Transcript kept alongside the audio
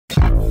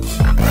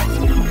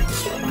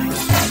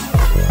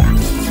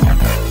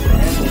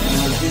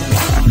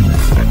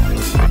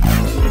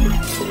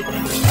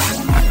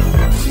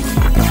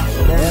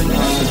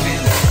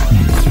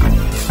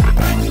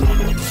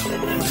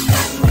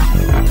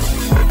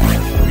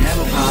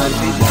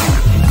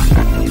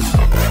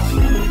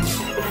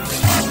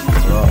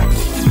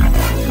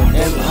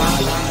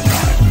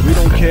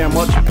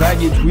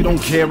baggage we don't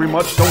carry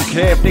much. Don't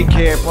care if they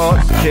care for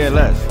us, care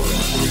less.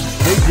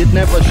 They did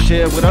never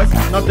share with us,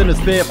 nothing is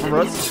fair for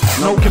us.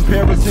 No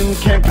comparison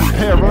can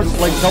compare us,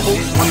 like double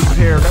when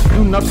paired up.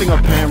 Do nothing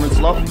our parents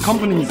love,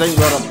 companies ain't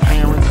what our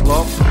parents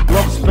love.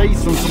 Love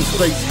space and some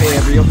space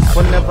areas,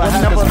 but never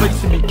had the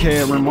space to be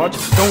caring much.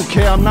 Don't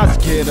care, I'm not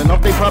scared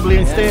enough, they probably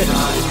ain't stared.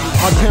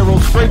 My tarot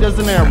straight as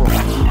an arrow,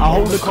 I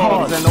hold the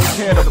cards and don't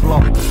care to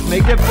bluff.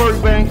 Make it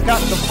Burbank,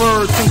 got the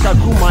furs, think I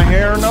grew my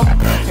hair enough.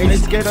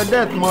 Ain't scared of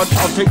death much,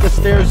 I'll take the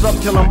stairs up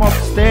till I'm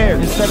upstairs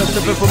instead of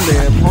sipping from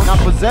there. Not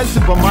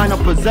possessive, but mine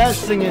are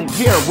possessing. And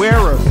here, wear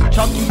us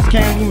Chucky's,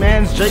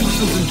 Candymans,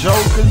 Jasons, and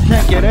Jokers.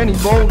 Can't get any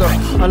bolder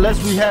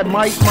unless we had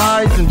Mike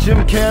Myers and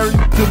Jim Carrey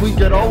till we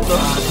get older.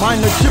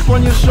 Mind the chip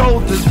on your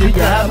shoulders, do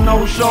you have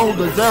no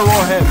shoulders?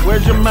 Arrowhead,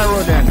 where's your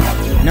mirror then?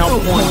 Now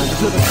point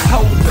to the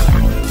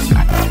shoulder.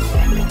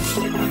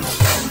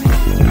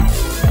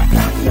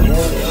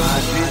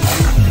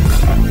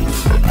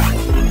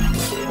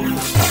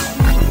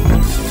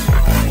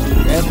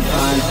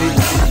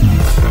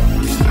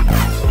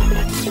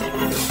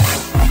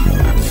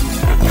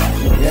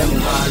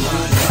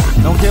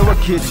 Don't care what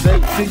kids say,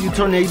 till you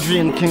turn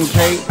Adrian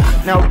Kincaid.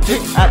 Now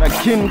tick out of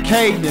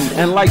Kincaid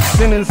and like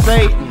sin and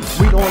Satan.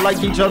 We don't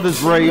like each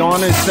other's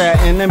rayon and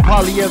satin, and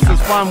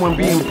polyester's fine when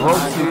being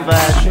broke in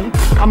fashion.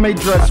 I may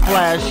dress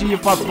flashy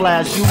if I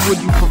flash you.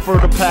 Would you prefer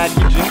the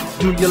packaging?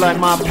 Do you like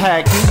my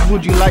package?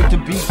 Would you like to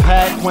be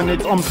packed when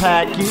it's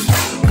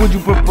unpackaged? Would you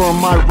prefer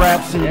my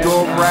raps and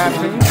your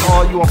rapping?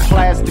 Or you a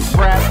plastic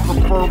rap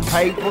prefer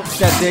paper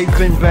that they've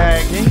been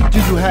bagging? Do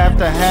you have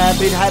to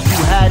have it? Have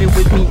you had it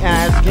with me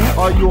asking?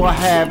 Are you a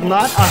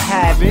have-not? A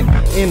have-it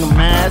in a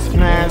mask,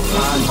 masking?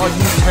 Are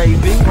you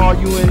taping? Are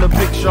you in the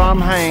picture I'm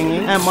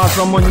hanging? Am I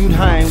someone you'd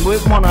hang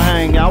with? Wanna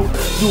hang out?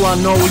 Do I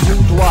know you?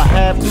 Do I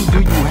have to? Do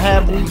you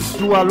have me?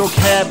 Do I look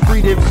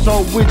half-breed? If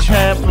so, which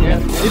half of me?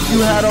 If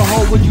you had a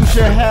hole, would you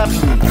share half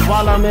of me?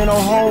 While I'm in a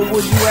hole,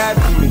 would you add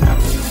to me?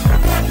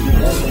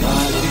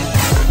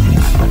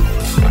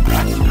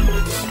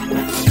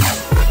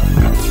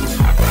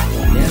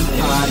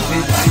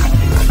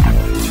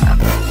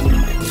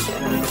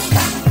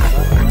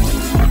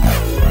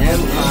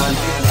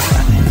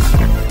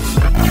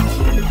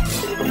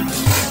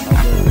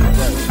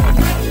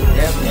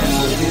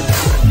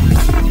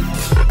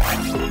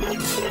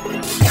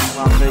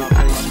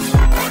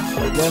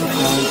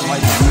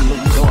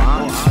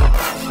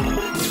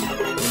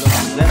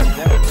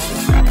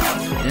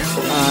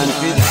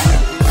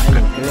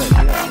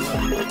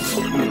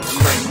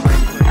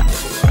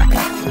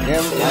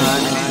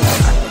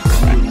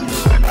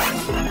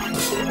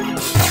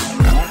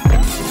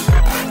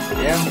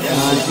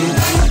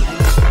 Yeah.